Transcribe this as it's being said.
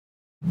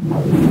Hey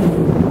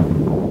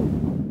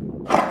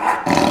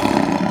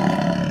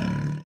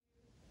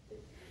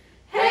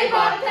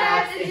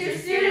Bobcats, it's your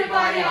student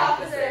body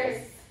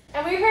officers.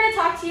 And we're here to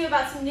talk to you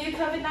about some new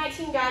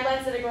COVID-19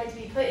 guidelines that are going to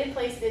be put in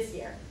place this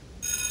year.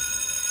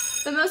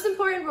 The most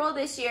important rule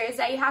this year is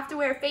that you have to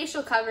wear a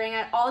facial covering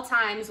at all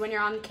times when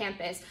you're on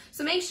campus.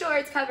 So make sure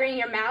it's covering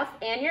your mouth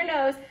and your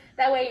nose,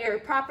 that way you're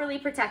properly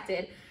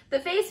protected.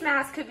 The face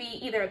mask could be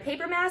either a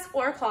paper mask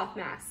or a cloth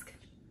mask.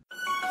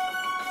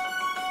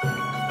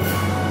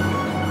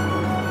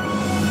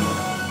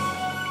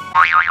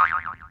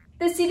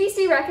 The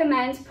CDC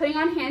recommends putting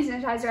on hand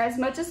sanitizer as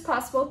much as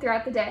possible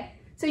throughout the day,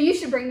 so you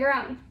should bring your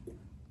own.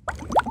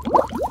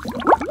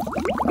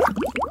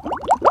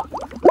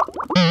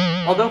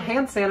 Although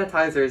hand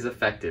sanitizer is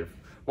effective,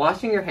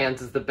 washing your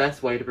hands is the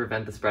best way to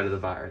prevent the spread of the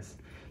virus.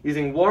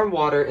 Using warm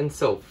water and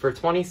soap for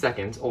 20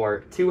 seconds or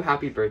 2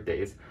 happy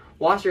birthdays,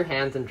 wash your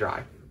hands and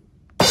dry.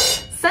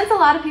 Since a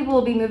lot of people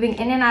will be moving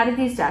in and out of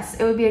these desks,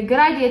 it would be a good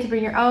idea to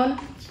bring your own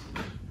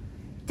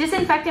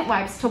disinfectant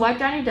wipes to wipe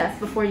down your desk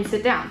before you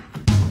sit down.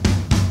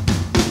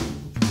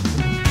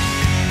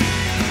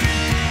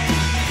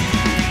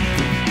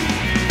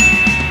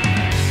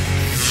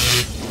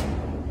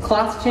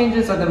 Class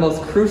changes are the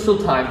most crucial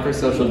time for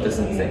social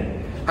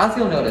distancing. As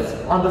you'll notice,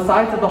 on the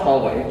sides of the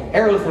hallway,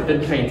 arrows have been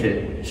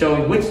painted,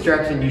 showing which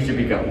direction you should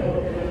be going.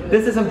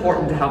 This is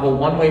important to have a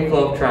one-way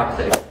flow of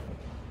traffic.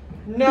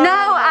 No,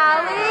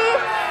 Allie!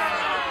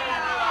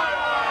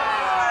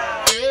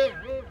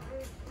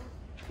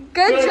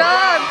 Good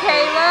job,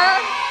 Kayla!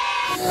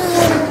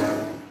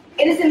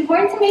 It is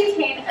important to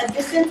maintain a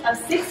distance of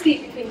 6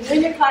 feet between you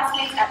and your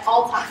classmates at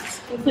all times,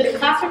 including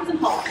classrooms and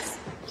hallways.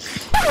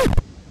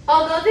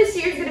 Although this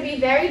year is going to be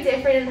very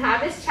different and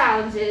have its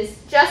challenges,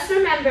 just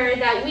remember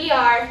that we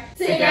are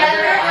together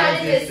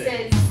at a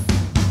distance.